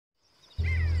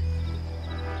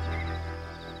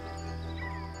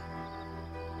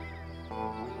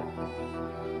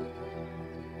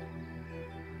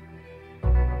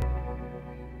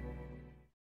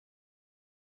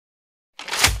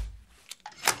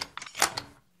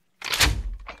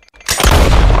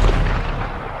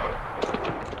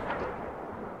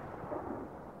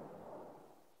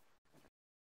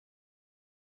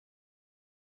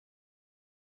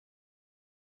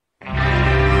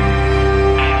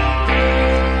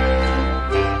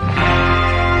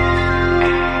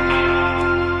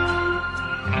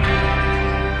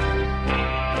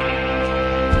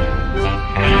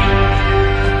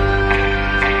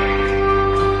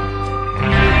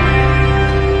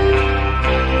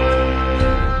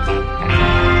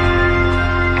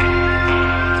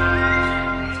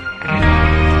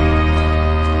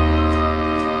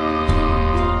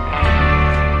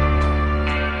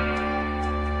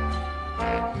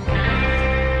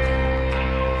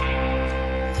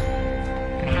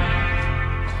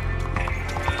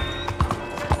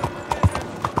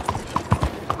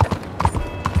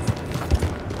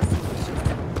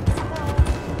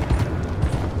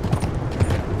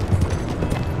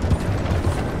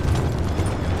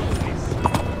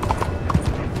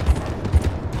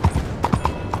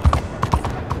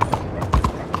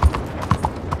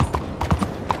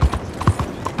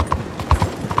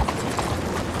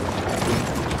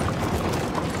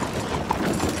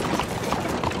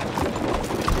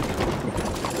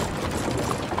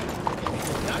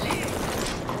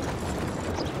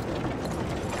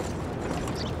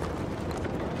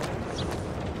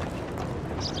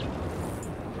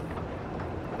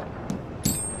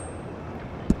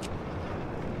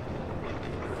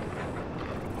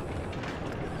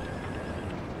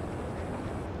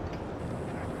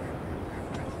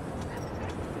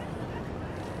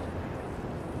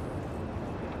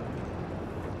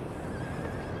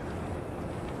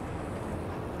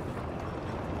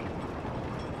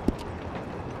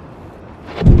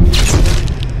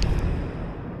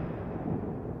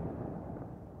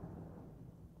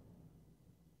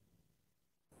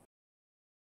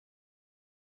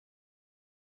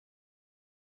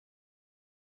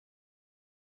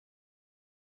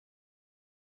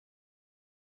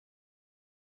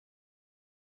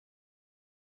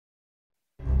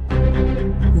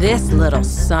This little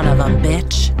son of a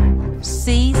bitch,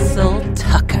 Cecil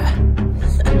Tucker.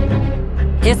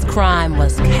 His crime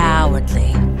was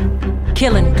cowardly,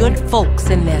 killing good folks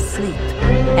in their sleep,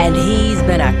 and he's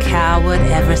been a coward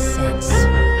ever since,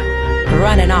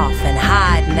 running off and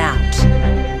hiding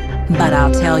out. But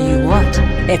I'll tell you what,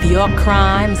 if your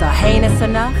crimes are heinous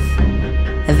enough,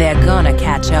 they're gonna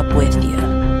catch up with you.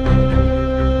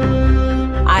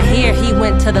 I hear he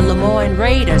went to the Lemoyne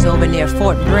Raiders over near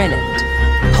Fort Brennan,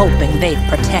 hoping they'd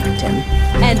protect him.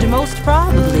 And most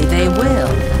probably they will.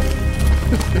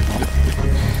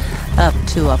 Up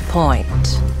to a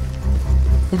point.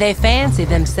 They fancy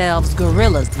themselves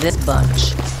guerrillas, this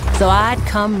bunch. So I'd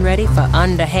come ready for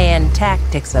underhand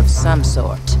tactics of some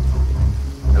sort.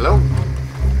 Hello?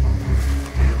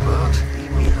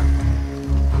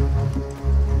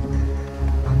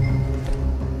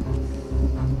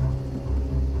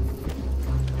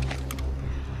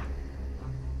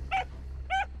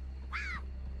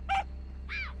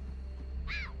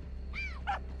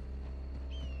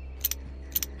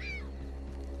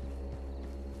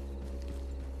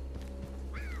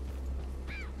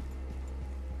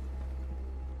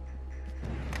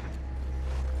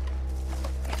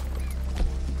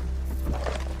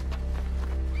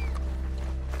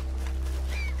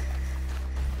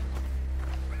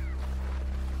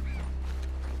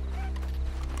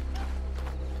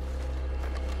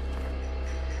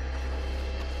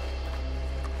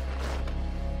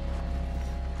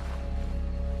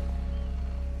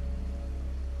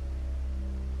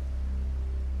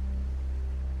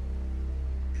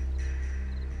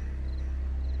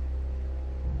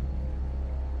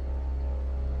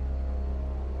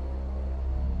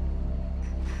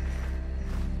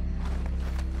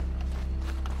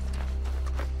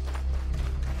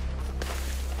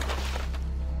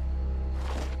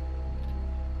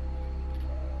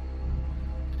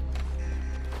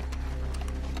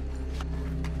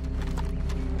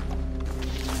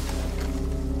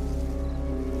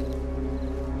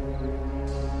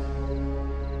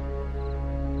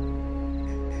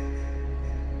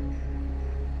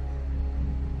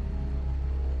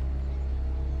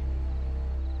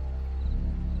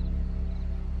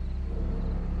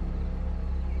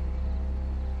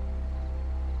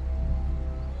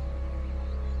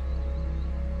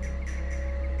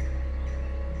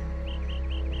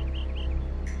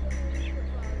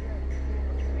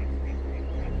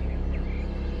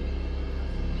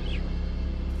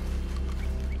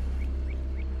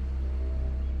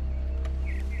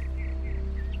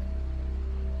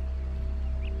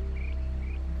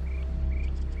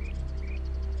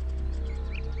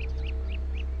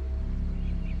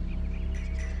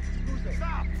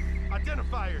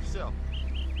 Identify yourself.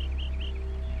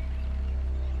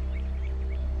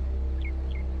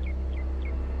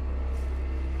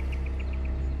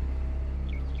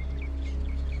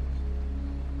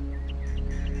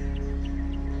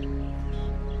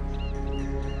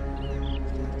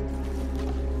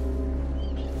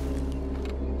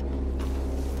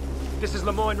 This is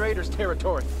Lemoyne Raiders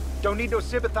territory. Don't need no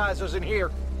sympathizers in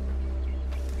here.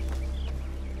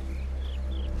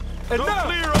 Go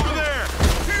clear over there!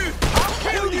 I'll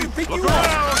kill you! Pick you Look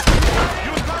around! up!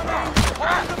 You coming?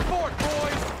 Hold the fort,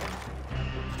 boys!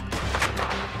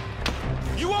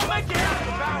 You won't make it out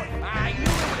about it! I knew it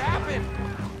would happen!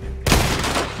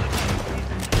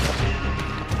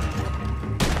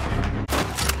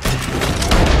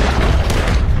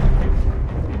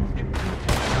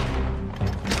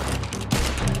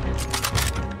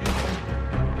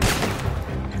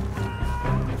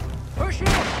 Push in!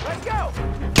 Let's go!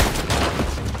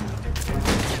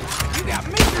 You got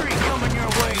misery coming your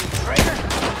way, traitor!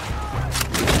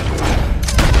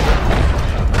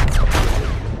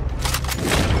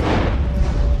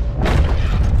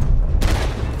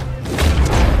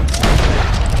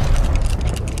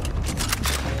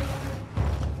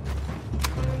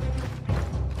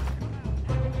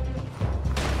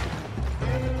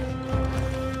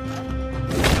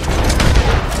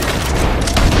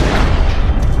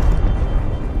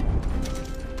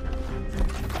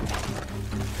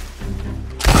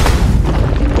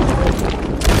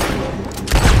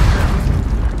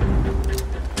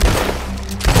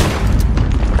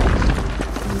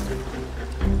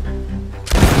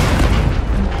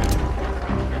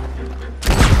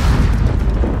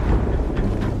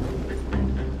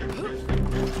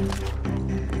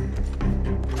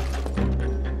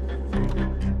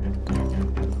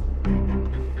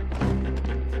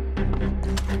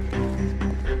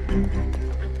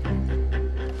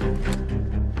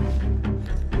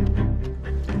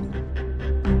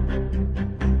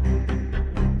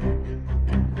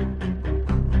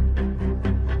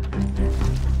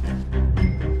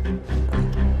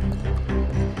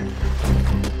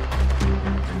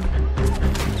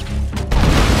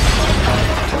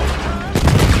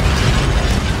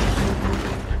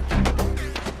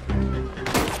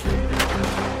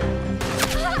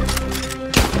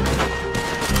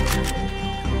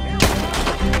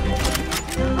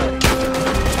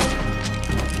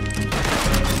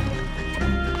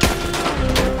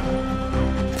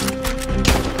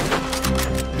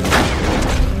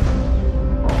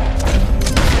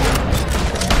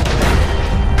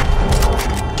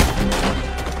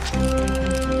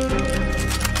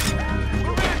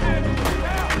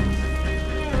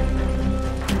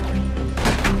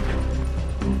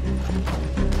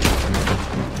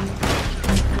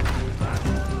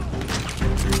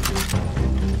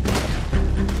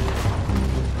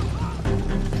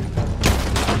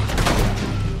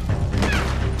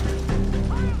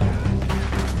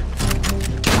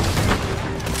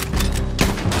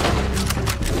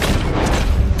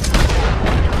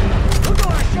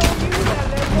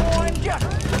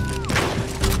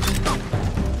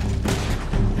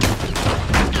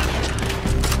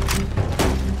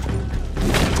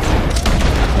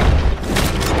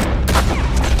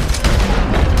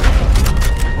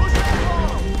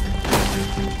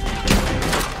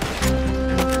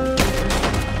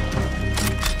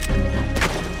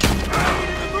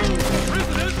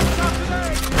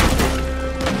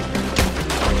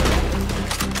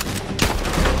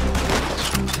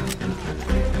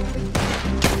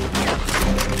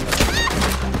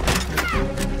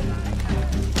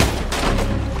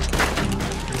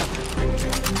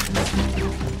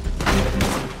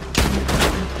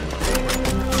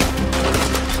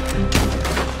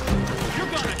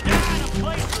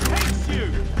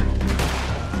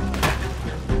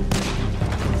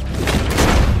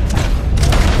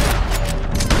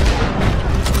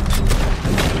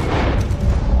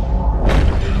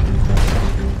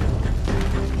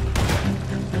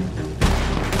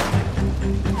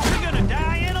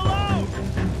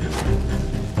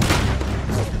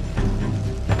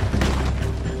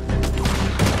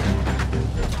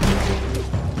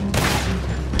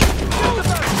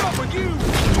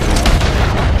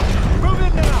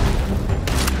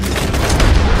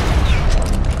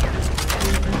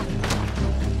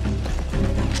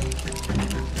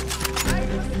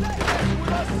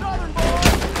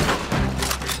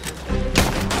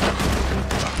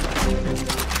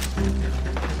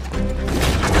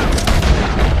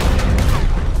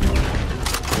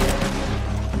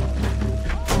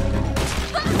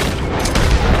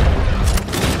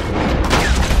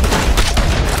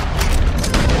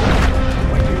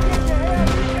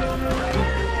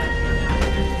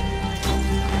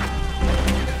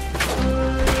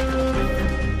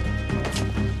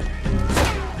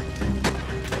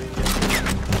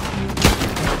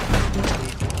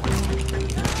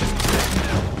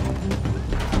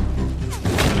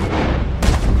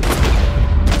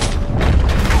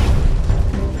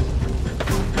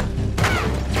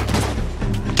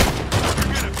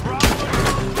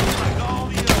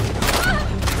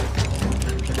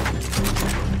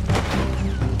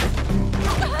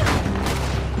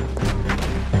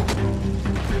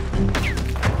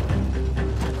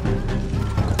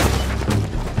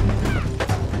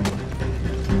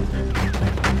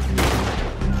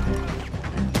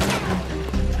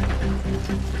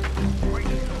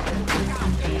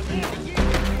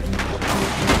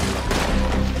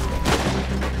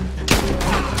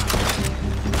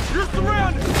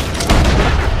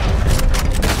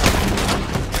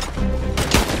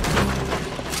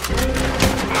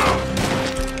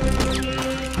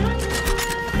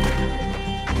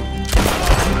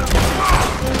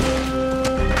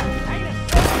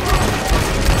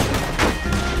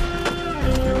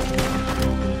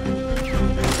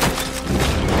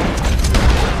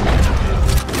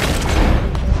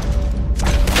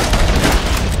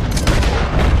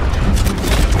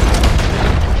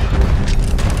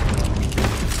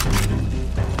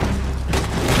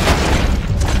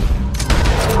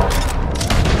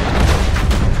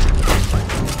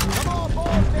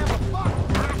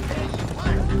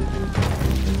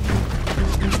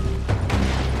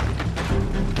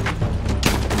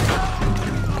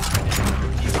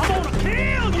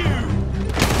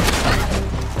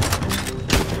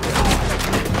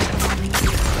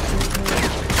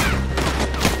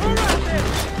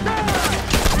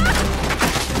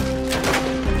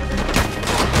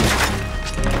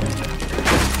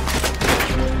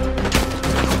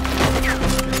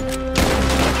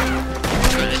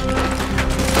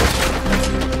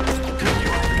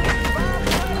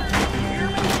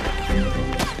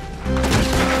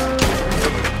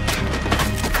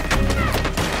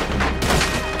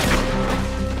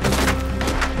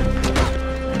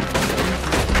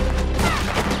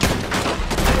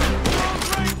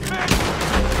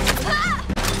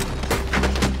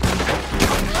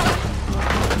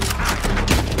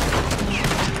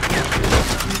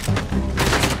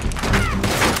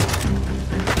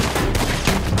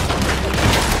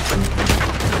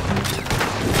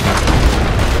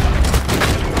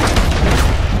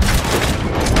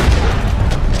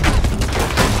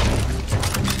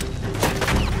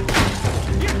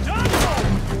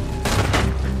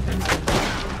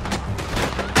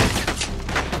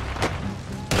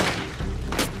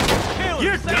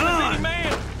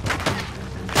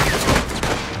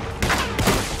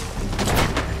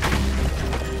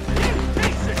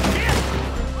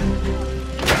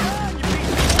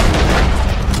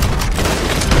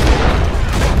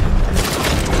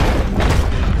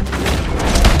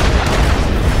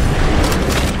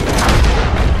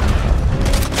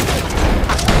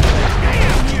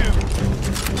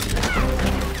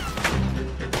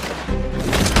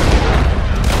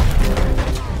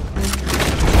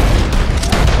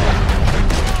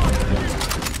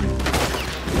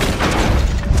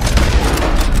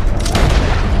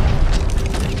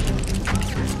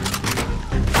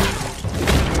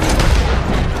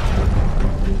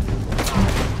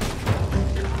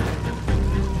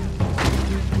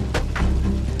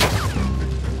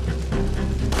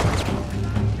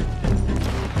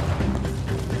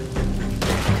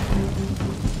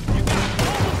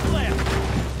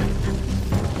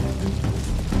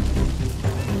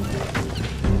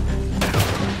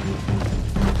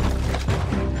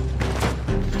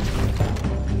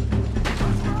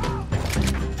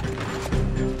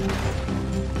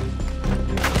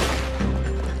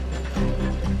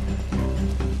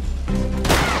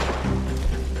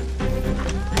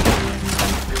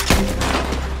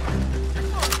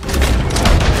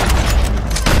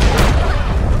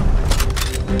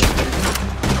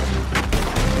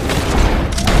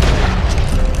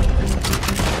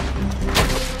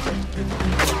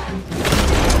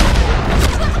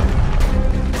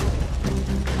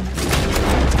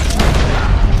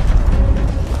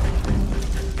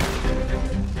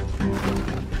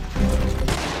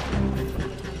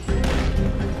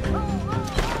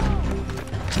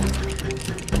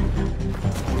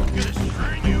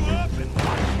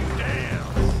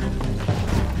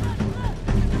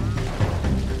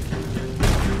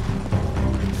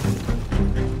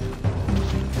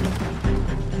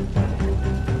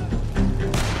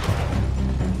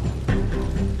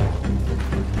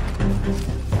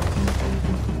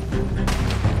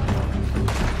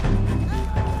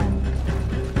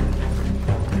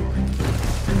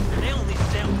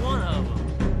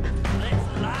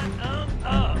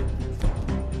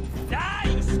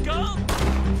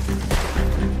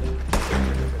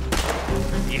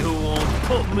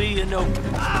 put me in no...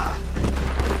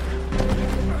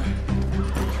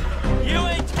 You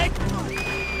ain't take...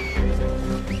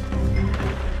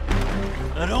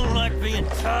 I don't like being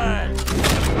tied.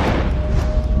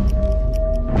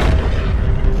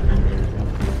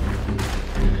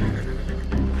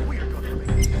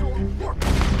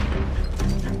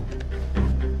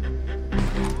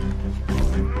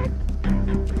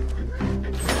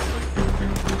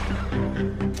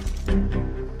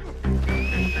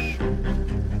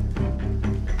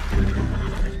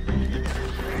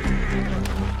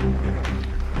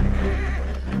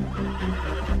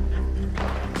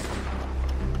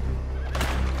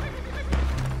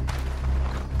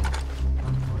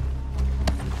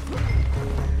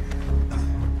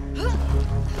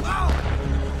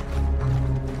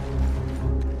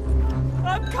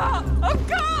 I'm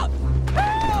caught!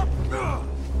 Help!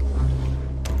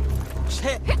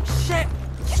 Shit!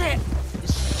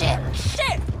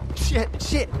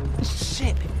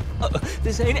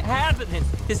 This ain't happening.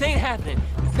 This ain't happening.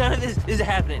 None of this is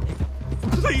happening.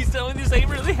 Please tell me this ain't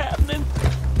really happening.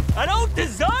 I don't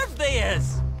deserve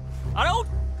this. I don't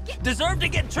deserve to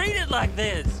get treated like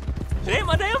this. It ain't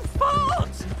my damn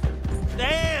fault.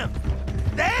 Damn.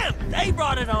 They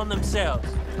brought it on themselves.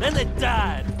 Then they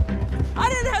died. I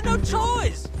didn't have no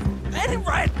choice. Any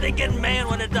right-thinking man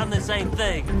would have done the same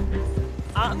thing.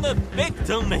 I'm the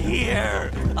victim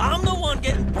here. I'm the one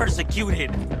getting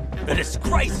persecuted. A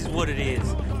disgrace is what it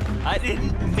is. I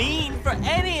didn't mean for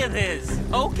any of this,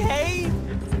 okay?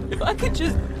 If I could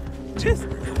just take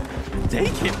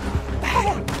it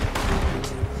back.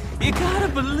 You gotta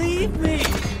believe me.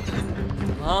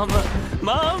 Mama,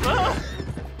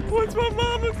 what's my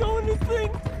mama going to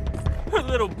think? Her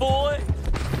little boy?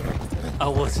 I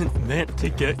wasn't meant to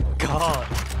get caught.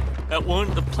 That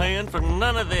wasn't the plan for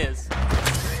none of this.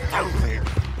 Stupid.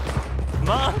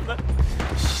 Mama.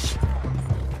 Shh.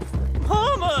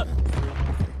 Mama.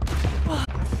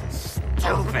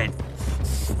 Stupid.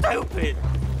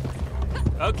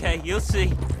 Okay, you'll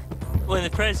see. When the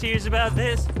press hears about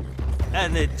this,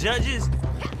 and the judges,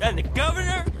 and the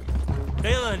governor,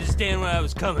 they'll understand where I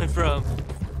was coming from.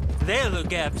 They'll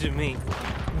look after me.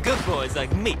 Good boys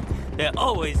like me, they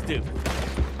always do.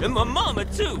 And my mama,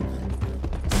 too.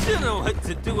 She'll know what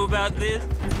to do about this.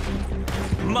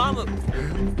 Mama.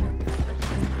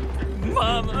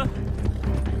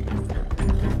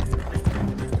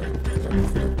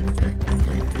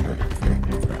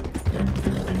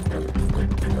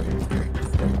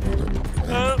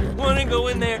 I don't want to go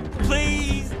in there.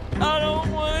 Please. I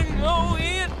don't want to go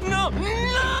in. No.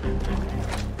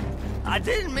 I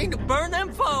didn't mean to burn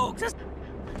them folks.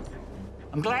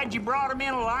 I'm glad you brought them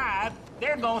in alive.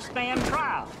 They're gonna stand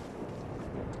trial.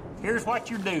 Here's what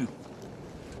you do.